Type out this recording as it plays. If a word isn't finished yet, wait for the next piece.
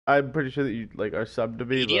I'm pretty sure that you like are sub to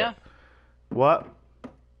me, but Media? what?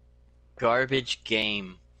 Garbage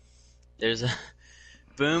game. There's a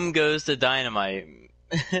boom goes the dynamite.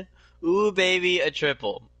 Ooh baby, a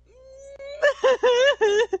triple.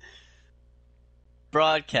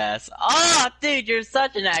 Broadcast. Ah, oh, dude, you're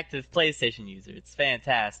such an active PlayStation user. It's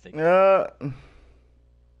fantastic. Uh,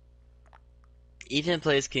 Ethan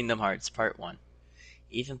plays Kingdom Hearts Part 1.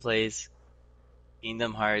 Ethan plays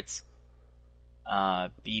Kingdom Hearts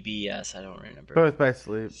BBS, I don't remember. Birth by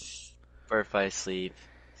Sleep. Birth by Sleep.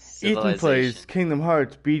 Ethan plays Civilization. Kingdom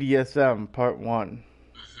Hearts BDSM Part 1.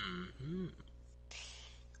 Mm-hmm.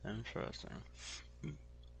 Interesting.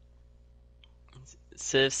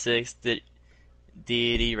 Civ 6,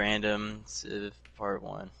 Deity Random, Civ Part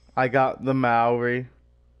 1. I got the Maori.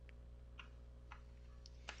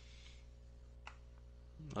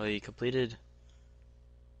 Oh, you completed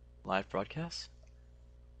live broadcast?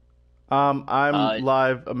 I'm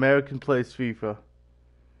live. American plays FIFA.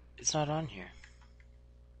 It's not on here.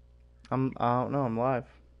 I don't know. I'm live.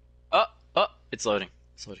 Oh, it's loading.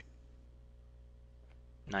 It's loading.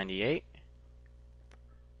 98.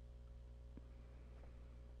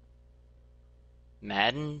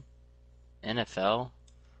 Madden? NFL?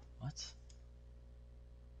 What?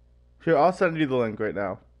 Here, I'll send you the link right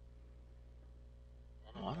now.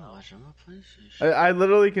 I wanna watch on my PlayStation. I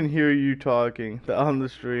literally can hear you talking on the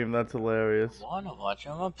stream. That's hilarious. I wanna watch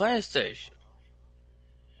on my PlayStation.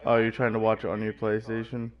 Oh, you're trying to watch it on your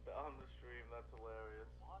PlayStation?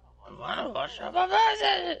 I wanna watch on my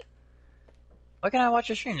PlayStation. Why can't I watch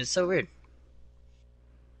your stream? It's so weird.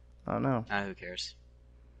 I don't know. Ah, who cares?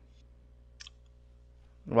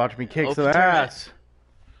 Watch me kick Open some tournament. ass.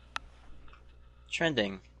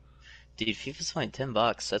 Trending. Dude, FIFA's only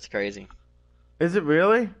 $10. That's crazy. Is it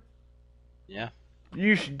really? Yeah.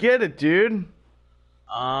 You should get it, dude.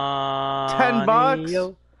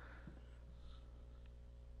 $10?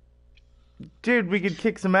 Dude, we could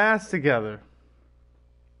kick some ass together.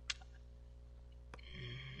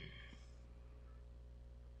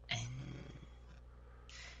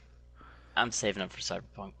 I'm saving up for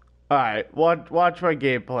Cyberpunk. Alright, watch my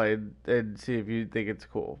gameplay and see if you think it's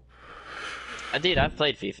cool. Dude, I've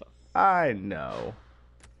played FIFA. I know.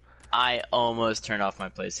 I almost turned off my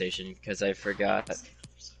PlayStation because I forgot.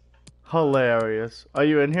 Hilarious. Are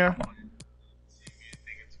you in here?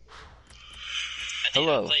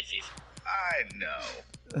 Hello. I know.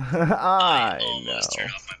 I almost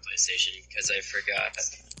turned off my PlayStation because I forgot.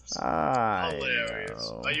 Hilarious.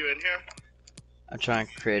 know. Are you in here? I'm trying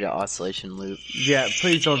to create an oscillation loop. Yeah,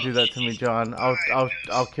 please don't do that to me, John.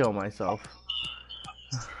 I'll kill myself.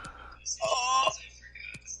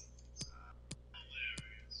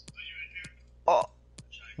 Oh.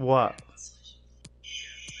 What?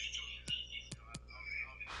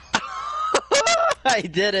 I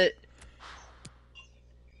did it.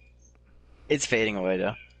 It's fading away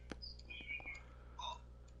though.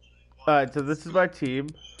 Alright, so this is my team.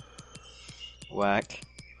 Whack.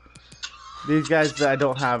 These guys that I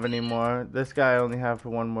don't have anymore. This guy I only have for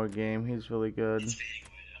one more game. He's really good.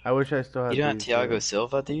 I wish I still had. You don't have Thiago two.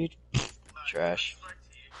 Silva, dude? Trash.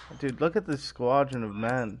 Dude, look at this squadron of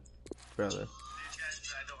men, brother.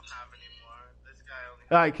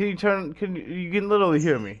 Alright, can you turn? You can literally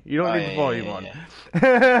hear me? You don't need the volume on.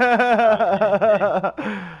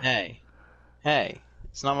 Hey,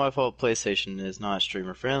 it's not my fault. PlayStation is not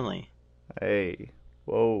streamer friendly. Hey,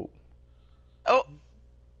 whoa. Oh,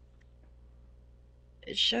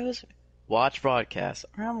 it shows. Watch broadcast.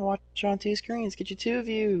 I'm gonna watch on 2 screens. Get you 2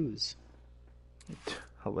 views.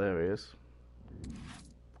 Hilarious.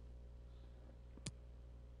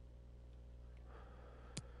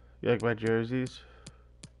 You like my jerseys?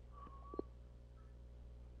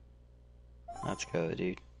 Let's go,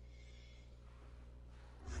 dude.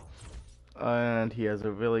 And he has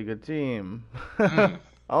a really good team. Mm.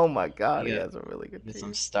 Oh my god, he has a really good team.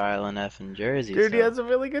 Some styling effing jerseys. Dude, he has a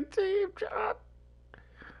really good team, John.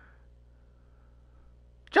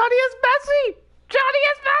 Johnny is Messi! Johnny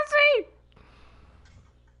is Messi!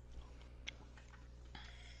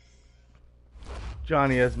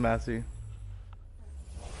 Johnny is Messi.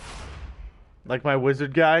 Like my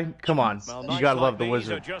wizard guy? Come on, well, you gotta love the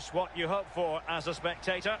wizard. Are just what you hope for as a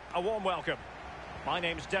spectator. A warm welcome. My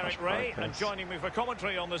name's Derek Ray, and joining me for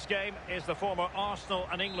commentary on this game is the former Arsenal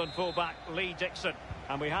and England fullback Lee Dixon.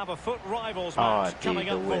 And we have a foot rivals match coming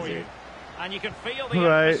up for you. And you can feel the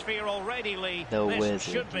atmosphere already, Lee. This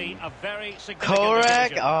should be a very significant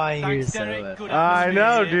correct. decision. Oh, you're so good. I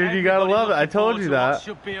know, dude. You gotta love it. I told you that.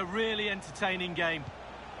 Should be a really entertaining game.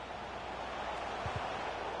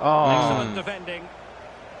 Oh. Excellent defending.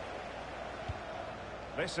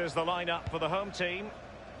 This is the lineup for the home team.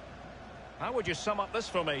 How would you sum up this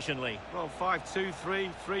formation, Lee? Well, 5-2-3,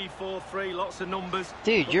 3-4-3, lots of numbers.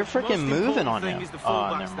 Dude, But you're the freaking most moving important on thing him. is the Oh,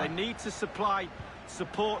 fullbacks. never They mind. need to supply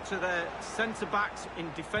support to their centre-backs in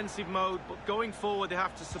defensive mode, but going forward they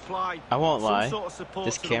have to supply I won't some lie. sort of support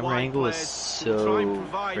This to the camera wide angle is players who will try and so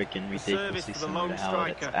provide freaking the service ridiculously to the similar lone to how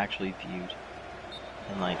it's striker. actually viewed.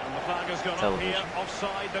 And like, And the flag has gone up television. here,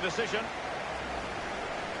 offside the decision.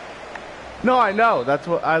 No, I know. That's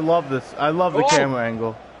what I love. This I love the Oh! camera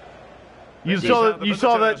angle. You This is saw how that? the You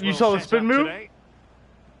saw that? visitors You will saw the set spin up move? today.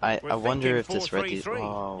 I We're wonder if thinking this red is. 4-3-3.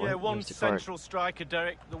 Oh, Yeah, one where's the card? central striker,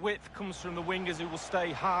 Derek. The width comes from the wingers who will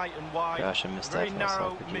stay high and wide. Gosh, I missed Very that.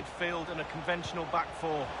 narrow Soccer, dude. midfield and a conventional back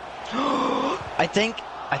four. I think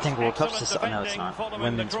World Cups this summer. No, it's defending not. following the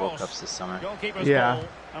Women's World cross. Cups this summer. Goalkeeper's Yeah. ball,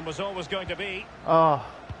 and was always going to be. Oh,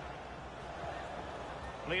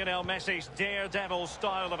 Lionel Messi's daredevil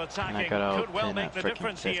style of And I attacking got out could well in make at the freaking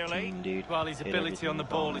difference here, Lee. 15, dude. Well, his Hit ability on the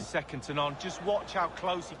ball everything is second to none. Just watch how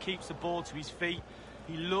close he keeps the ball to his feet.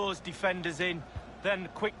 He lures defenders in, then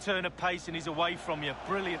quick turn of pace and he's away from you.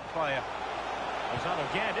 Brilliant player. Gonzalo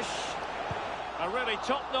Guedes. A really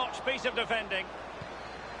top-notch piece of defending.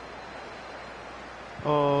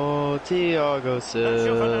 Oh, Thiago Nacho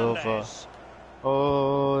Silva. Fernandez.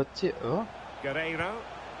 Oh, Guerreiro.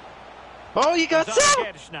 oh, you got Gonzalo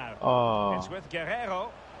Silva. Guedes now. Oh, It's with Guerreiro.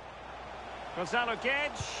 Gonzalo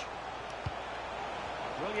Guedes.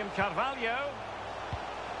 William Carvalho.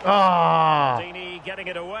 ah! Dini getting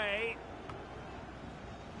it away.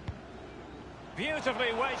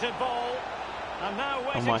 Beautifully weighted ball. And now I'm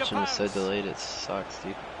waiting watching to this so pounce. delayed. It sucks,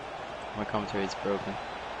 dude. My commentary's broken.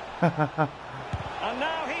 And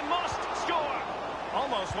now he must score.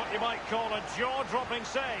 Almost what you might call a jaw-dropping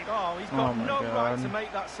save. Oh, he's got Oh my no right God. to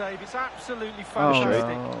make that save. It's absolutely Oh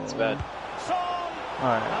fantastic. no! It's bad. Son! All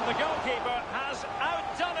right. And the goalkeeper has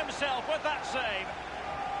outdone himself with that save.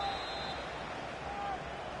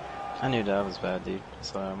 I knew that was bad, dude.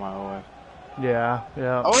 So a mile away. Yeah,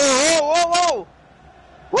 yeah. Oh, whoa,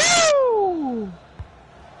 whoa, whoa! Woo!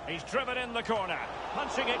 He's driven in the corner,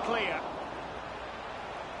 punching it clear.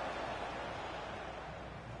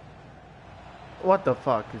 What the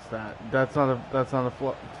fuck is that? That's not a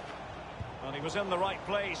flo. And he was in the right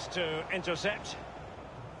place to intercept.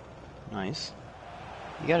 Nice.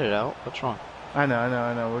 You got it out. What's wrong? I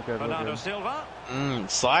know. We're good. We're Bernardo good. Silva.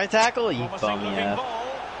 Slide tackle? You Promising bummy looking ass. ball.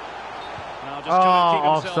 Now just Oh, trying to keep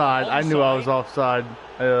himself offside. I knew I was onside.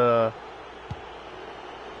 offside.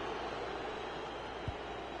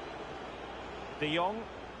 De Jong.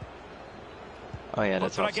 Oh yeah,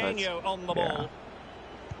 that's offside. Butragueño on the Yeah. ball.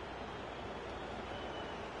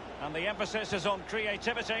 And the emphasis is on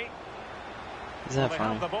creativity. Isn't that They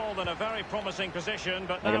funny? have the ball in a very promising position,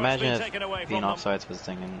 but Like now imagine it's been if taken away being from them. offsides was a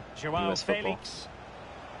thing in Joao US football. Felix.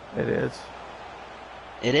 It is.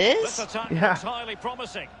 It This is? attack Yeah. looks highly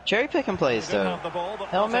promising. Cherry picking plays They don't though. have the ball, but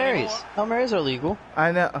Hail not Marys. anymore. Hail Marys are legal.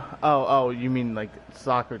 I know. Oh, you mean like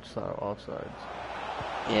soccer style offsides?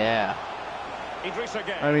 Yeah. Idrissa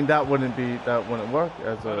Gueye. I mean that wouldn't work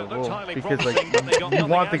as Well, a it looks rule highly because like promising, but they got you nothing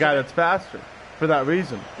want the out guy of it. that's faster for that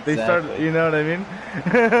reason. They started, Exactly. you know what I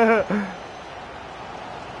mean?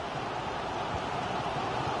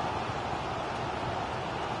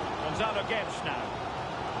 Gonzalo Guedes now.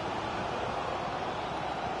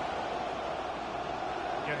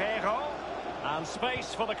 Guerreiro. And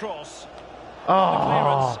space for the cross. The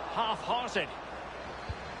clearance Oh, half-hearted.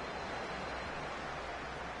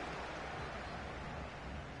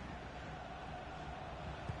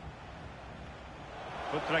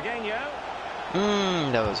 Butragueño.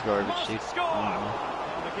 That was garbage, Must dude. score!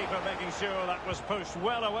 Oh, And the keeper making sure that was pushed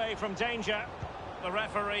well away from danger. The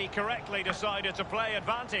referee correctly decided to play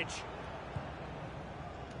advantage.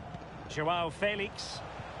 Joao Felix.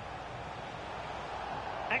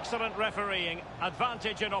 Excellent refereeing.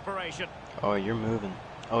 Advantage in operation. oh, you're moving.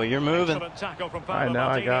 Oh, you're moving. Excellent tackle from I Paolo know.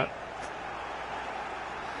 I Maldini. got.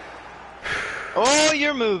 Oh,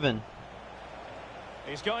 you're moving.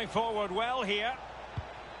 He's going forward well here.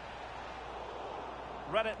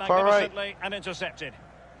 Read it Far right. magnificently and intercepted.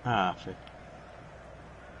 Ah, frick.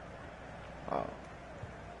 Oh.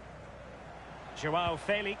 Joao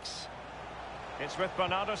Felix. It's with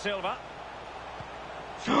Bernardo Silva.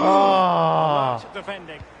 Oh. Alert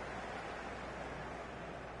defending.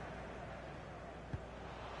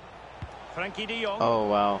 Frankie de Jong. Oh,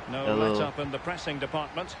 wow. No A let little... up in the pressing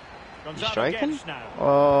department. Gonzalo striking? Guedes now.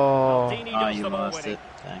 Oh. Maldini Oh, does you the ball lost winning. it.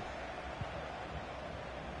 Dang.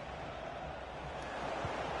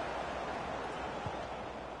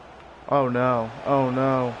 Oh no. Oh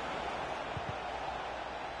no.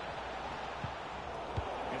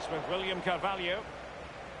 It's with William Carvalho.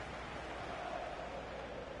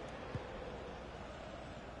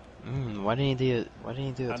 Why didn't he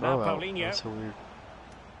do a And now throw out? Paulinho. That's so weird.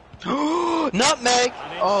 Nutmeg!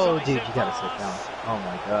 Oh, dude, you gotta sit down. Oh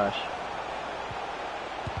my gosh.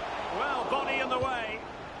 Well, body in the way.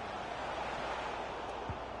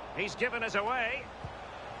 He's given us away.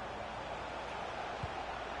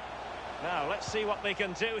 Now, let's see what they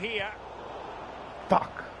can do here.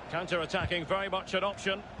 Fuck. Counter-attacking, very much an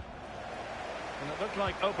option. And it looked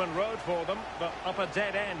like open road for them, but up a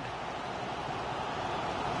dead end.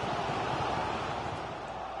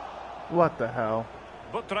 What the hell?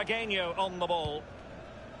 Butragueño on the ball.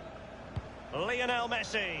 Lionel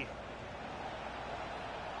Messi.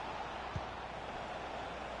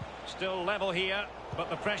 Still level here, but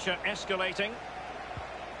the pressure escalating.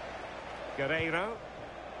 Guerreiro.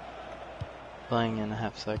 Playing in a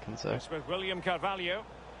half second, so. It's with William Carvalho.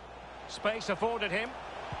 Space afforded him.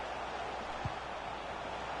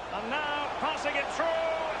 And now passing it through.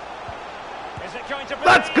 Is it going to be?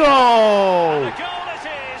 Let's go! And a goal it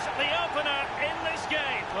is, the opener in this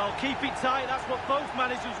game. Well, keep it tight. That's what both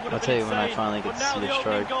managers would I'll have tell been you when I saying. finally get But to now see the the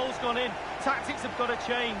opening strike. goal's gone in. Tactics have got to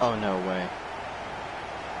change. Oh, no way.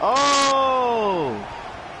 Oh!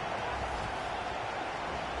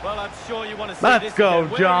 Well, I'm sure you want to see Let's this go, again.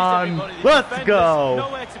 Where is John. everybody? The Let's defenders go.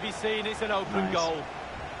 Nowhere to be seen. It's an open Nice. goal.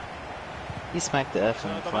 He smacked the effing So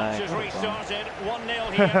the flag. match has Hold on. restarted.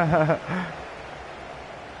 1-0 here.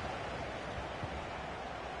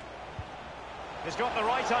 He's got the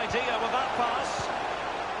right idea with that pass.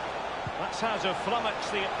 That's how to flummox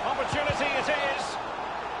the opportunity it is.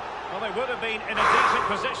 Well, they would have been in a decent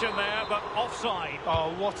position there, but offside.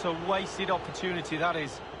 Oh, what a wasted opportunity that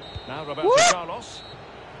is. Now Roberto Carlos.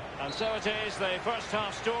 And so it is, the first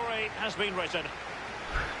half story has been written.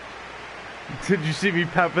 Did you see me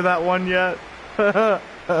pepper that one yet? I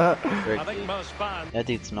Frick, think dude. most fans... That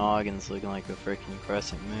dude's noggin's looking like a freaking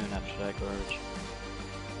crescent moon after that garbage.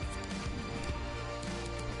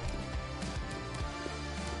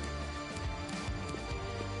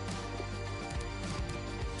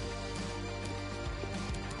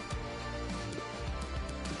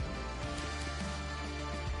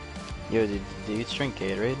 Yo, do you drink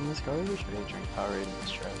Gatorade in this garbage, or do you drink Powerade in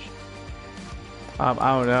this trash? I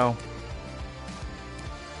don't know.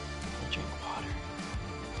 I drink water.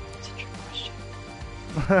 It's a trick question.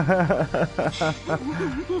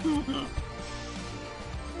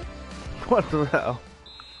 What the hell?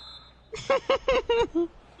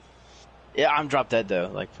 Yeah, I'm drop dead though,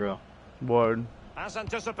 like for real. Word. As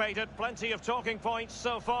anticipated, plenty of talking points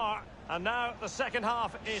so far. And now the second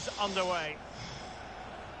half is underway.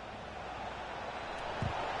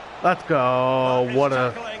 Let's go. That is What a.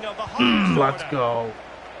 tackling of the highest Let's order. go.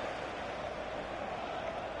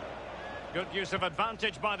 Good use of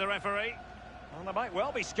advantage by the referee. And there might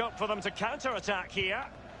well be scope for them to counter-attack here.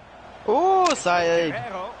 Ooh, side.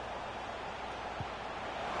 Guerreiro.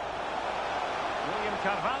 William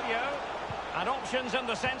Carvalho. And options in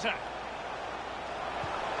the centre.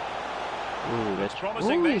 Ooh, that's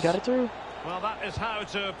promising Ooh, you this. got it through. Well, that is how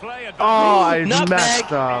to play advantage. Oh, I Nutmeg. messed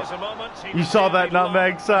Here's up. a moment he You was saw nearly that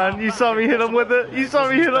nutmeg, blocked. son. You saw me hit him with it. You saw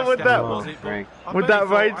me hit him with that Oh, one. Frank. I With bet that he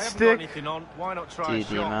thought, right I haven't got stick? anything on. Why not try Dude, a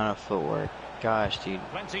the shot? amount of footwork. Gosh, dude.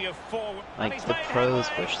 Plenty of forward. And Like, he's the made pros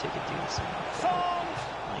headway. wish they could do this. Formed.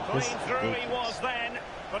 Like, Clean this is through he ridiculous. was then,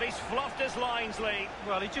 but he's fluffed his lines, Lee.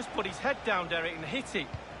 Well, he just put his head down, Derek, and hit it.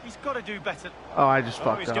 He's got to do better. Oh, I just Oh,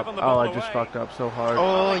 fucked he's up. given the Oh, ball I just away. fucked up so hard.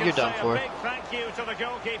 Oh, I can you're done say for. A big thank you to the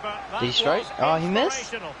goalkeeper. That Did he strike? was Oh, he missed?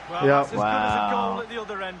 inspirational. Well, Yep. that's as good as a Wow. goal at the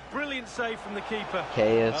other end. Brilliant save from the keeper. Well, he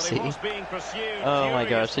KFC. was being pursued Oh my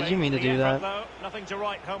gosh, did you mean to furiously. do The that? effort, though, nothing to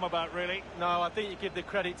write home about, really. No, I think you give the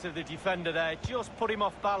credit to the defender there. Just put him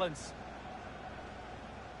off balance.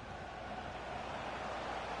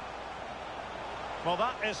 Well,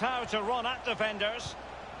 that is how to run at defenders.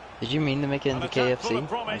 Did you mean to make it into An attack full KFC? of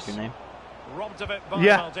promise. Like your name? Robbed of it by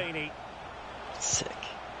Yeah. Maldini. Sick.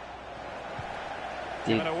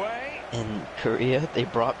 Given Dude, away. in Korea, they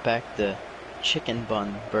brought back the chicken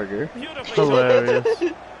bun burger. Beautifully Hilarious.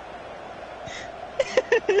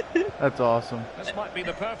 That's awesome. This might be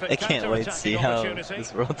the perfect I can't wait to see how opportunity.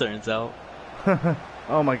 this world turns out.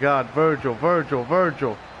 Oh my God, Virgil, Virgil,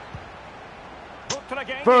 Virgil,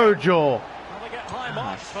 Butragueño. Virgil. Well, they get high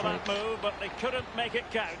marks for that frick. move, but they couldn't make it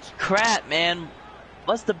count. Crap, man.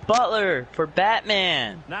 What's the butler for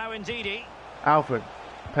Batman? Now Ndidi. Alfred,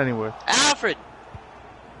 Pennyworth. Alfred!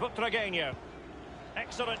 Butragueño.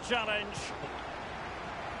 Excellent challenge.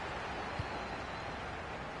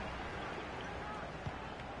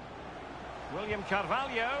 William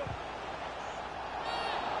Carvalho.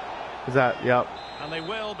 Is that? Yep. And they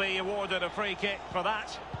will be awarded a free kick for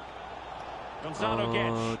that. Gonzalo Oh,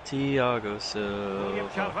 Guedes. Thiago William Silva.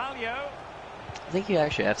 Carvalho. I think you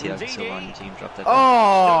actually have Thiago Silva on your team. Drop that down.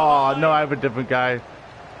 Oh, no, I have a different guy.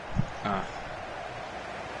 Ah.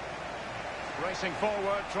 Racing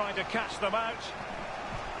forward, trying to catch them out.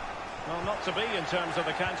 Well, not to be in terms of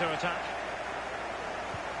the counter-attack.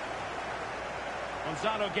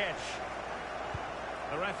 Gonzalo Guedes.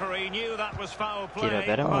 The referee knew that was foul play,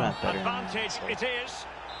 better or but not better? advantage it is.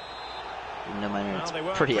 No matter, Well, it's they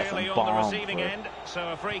weren't pretty clearly effing on the bomb receiving for end, so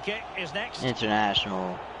a free kick is next.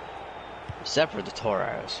 international. Except for the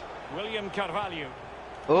Torres. William Carvalho.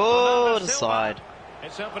 Oh, Bernardo the Silva. side.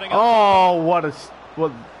 It's opening up. Oh,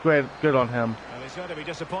 what great, good on him. Well, he's going to be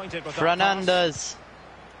disappointed with that Fernandez.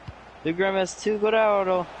 The Grimace to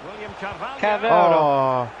Guerrero. pass. William Carvalho. Carvalho.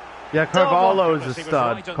 Oh, yeah, Carvalho is a He was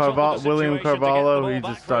stud. right on top of the William situation to get the Carvalho, ball he's a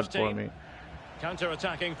back for stud his for team. me.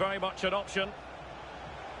 Counter-attacking, very much an option.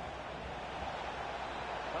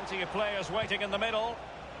 Plenty of players waiting in the middle.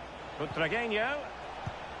 Butragueño.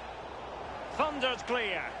 Thundered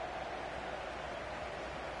clear.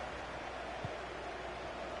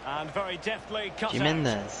 And very deftly cut out.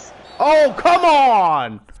 Jimenez. Oh, come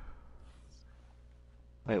on!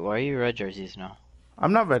 Wait, why are you red jerseys now?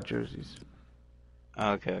 I'm not red jerseys.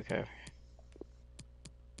 Oh, okay.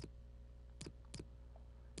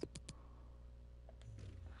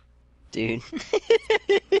 Dude.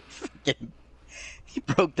 He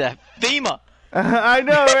broke that femur. I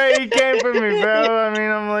know, right? He came for me, bro. I mean,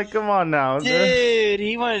 I'm like, come on now. Dude,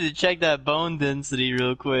 he wanted to check that bone density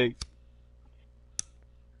real quick.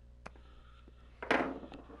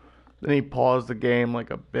 Then he paused the game like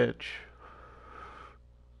a bitch.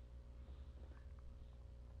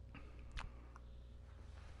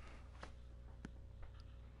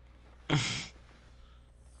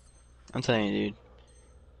 I'm telling you, dude.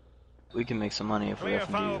 We can make some money if we Clear have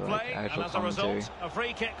to foul do play, like and actual as a commentary. result, a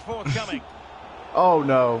free kick forthcoming. Oh,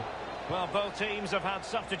 no. Well, both teams have had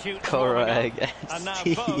substitutes. Correct. warming up, and now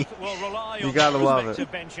both will rely You on gotta their love respective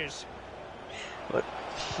it. benches. What?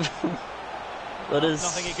 What does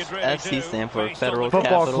Nothing he could really FC do stand for? based on Federal the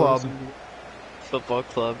Football Capitals? Club. Football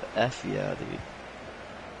Club F, yeah, dude.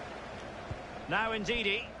 Now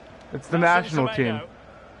Ndidi. It's the national team.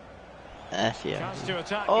 F, yeah. Chance to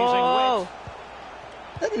attack Oh!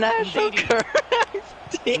 The national Ndidi. correct.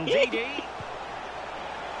 using width. Ndidi.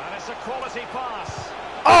 And it's a quality pass.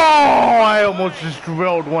 Oh, I almost just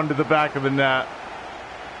drilled one to the back of the net.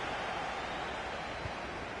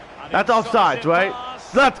 And That's incisive offsides, right?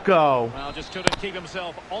 pass. Let's go. Well, just couldn't keep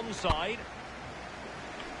himself onside.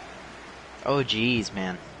 Oh, jeez,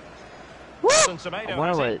 man. I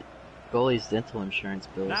wonder what goalie's dental insurance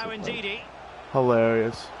bills Now look like. Ndidi.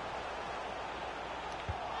 Hilarious.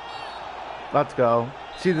 Let's go.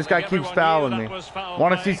 See, this guy keeps fouling me.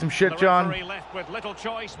 Want to see some shit, John?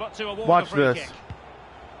 Watch this.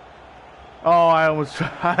 Oh, I almost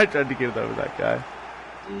I tried to get it over that guy.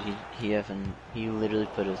 Dude, he literally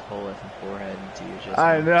put his whole effing forehead into your chest.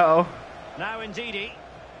 I know. Now Ndidi.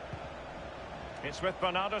 It's with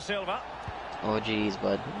Bernardo Silva. Oh, jeez,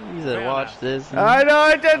 bud. You said watch this. I know,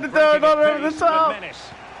 I tried to throw it over the top.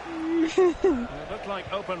 It looked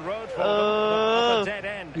like open road for them, but up a dead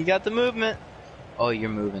end. You got the movement. Oh, you're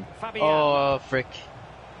moving. Fabian. Oh, frick.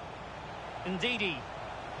 Ndidi.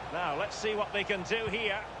 Now, let's see what they can do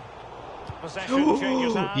here. Possession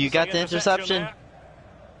changes hands. You got the interception. there.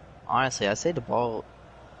 Honestly, I say the ball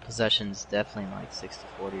possession's definitely like 60-40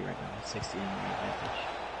 right now. 60 in the advantage.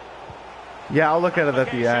 Yeah, I'll look at it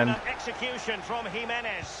at the Application end. and execution from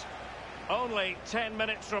Jimenez. Only 10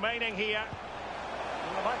 minutes remaining here.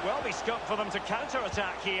 Well, there might well be scope for them to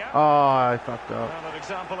counter-attack here. Oh, I fucked up. Well, an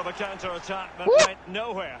example of a counter-attack that went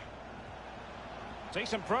nowhere.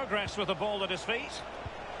 Decent progress with the ball at his feet.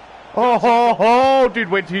 Oh, dude,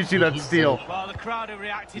 wait till you see that steal. Well, the crowd are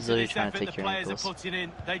reacting He's to literally this trying to effort take the your players are ankles. putting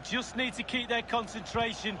in. They just need to keep their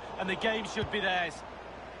concentration and the game should be theirs.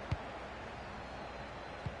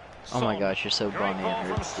 Oh my Son. gosh, you're so Great bummy ball and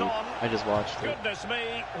from hurt, dude. Son. I just watched it. Goodness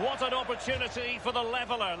me, what an opportunity for the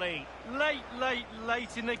leveller, Lee.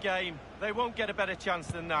 Late in the game. They won't get a better chance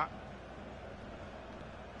than that.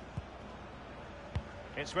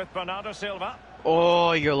 It's with Bernardo Silva.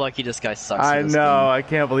 Oh, you're lucky this guy sucks. I in this know, game. I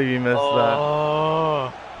can't believe you missed that.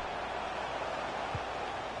 Oh.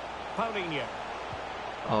 Paulinho.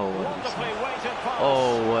 Oh, what a Wonderfully son. weighted pass.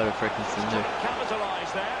 Oh, what a freaking cinder.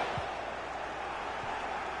 Capitalise there.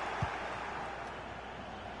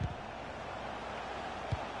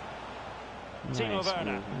 Timo Nice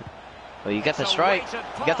Werner. movement. Oh, you got that It's a strike. weighted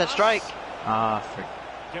You got that pass. strike. Ah, frick.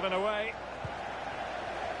 Given away.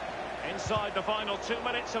 Inside the final 2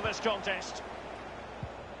 minutes of this contest.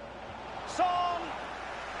 Son!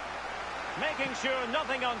 Making sure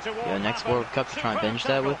nothing untoward Yo, next happened. World Cup, try and Superb binge that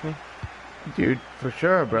tackle. with me. Dude, for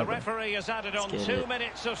sure, The brother. referee has added on Let's get 2 it.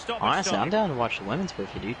 minutes of stoppage Honestly, I'm time. down to watch the women's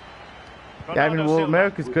Fifa, dude. Yeah, I mean, Bernardo well, Silva.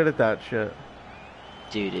 America's good at that shit.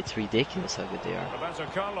 Dude, it's ridiculous how good they are. Roberto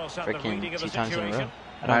Carlos at the reading Freaking of the 2 times in a row. situation.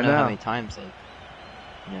 I don't I know how know. many times, like,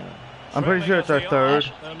 you know. I'm pretty sure it's our Thrilling as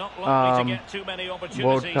third they are, they're not likely to um, get too many World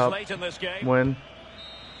opportunities Cup late in this game. win.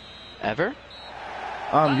 Ever?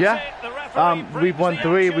 That's Yeah. it, the referee We've brings won the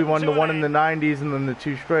 3. We action won to the an one in the end. 90s and then the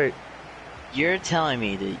 2 straight. You're telling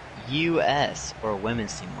me the U.S. or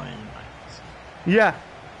women's team won it? Yeah.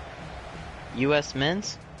 U.S.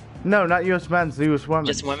 men's? No, not U.S. men's, the U.S. women's.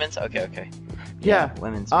 Just women's? Okay, okay. Yeah.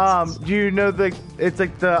 Women's. Do you know it's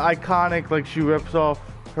like the iconic, like she rips off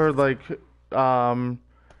her like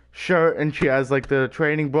shirt and she has like the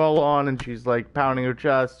training bra on and she's like pounding her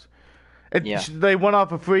chest. Yeah. They went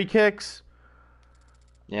off of free kicks.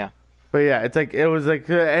 Yeah. But yeah, it was like,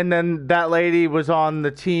 and then that lady was on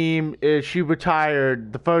the team. She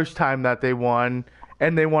retired the first time that they won,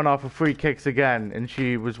 and they won off of free kicks again. And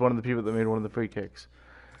she was one of the people that made one of the free kicks.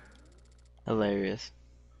 Hilarious.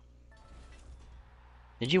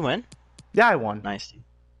 Did you win? Yeah, I won. Nice, dude.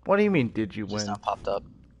 What do you mean? Did you Just win? not popped up.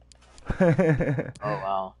 Oh,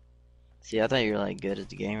 wow. See, I thought you were, like, good at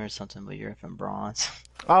the game or something, but you're from bronze.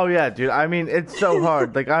 Oh yeah, dude. I mean, it's so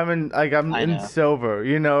hard. Like I'm in I know. silver.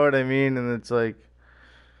 You know what I mean? And it's like,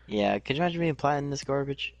 Yeah, could you imagine being platinum in this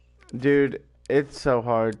garbage? dude, it's so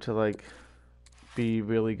hard to like be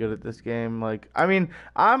really good at this game. Like, I mean,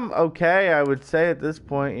 I'm okay, I would say at this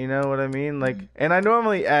point. You know what I mean? Like, and I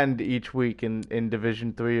normally end each week in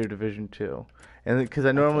Division 3 or Division 2, and because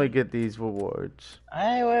I normally get these rewards.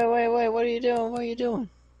 Hey, wait, what are you doing? What are you doing?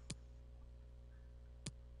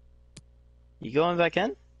 You going back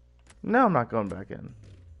in? No, I'm not going back in.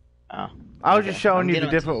 Oh. I was Okay. just showing I'm you the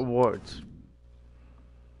getting different rewards.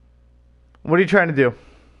 What are you trying to do?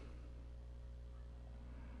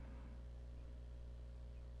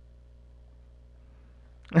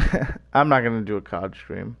 I'm not gonna do a COD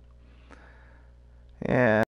stream. Yeah.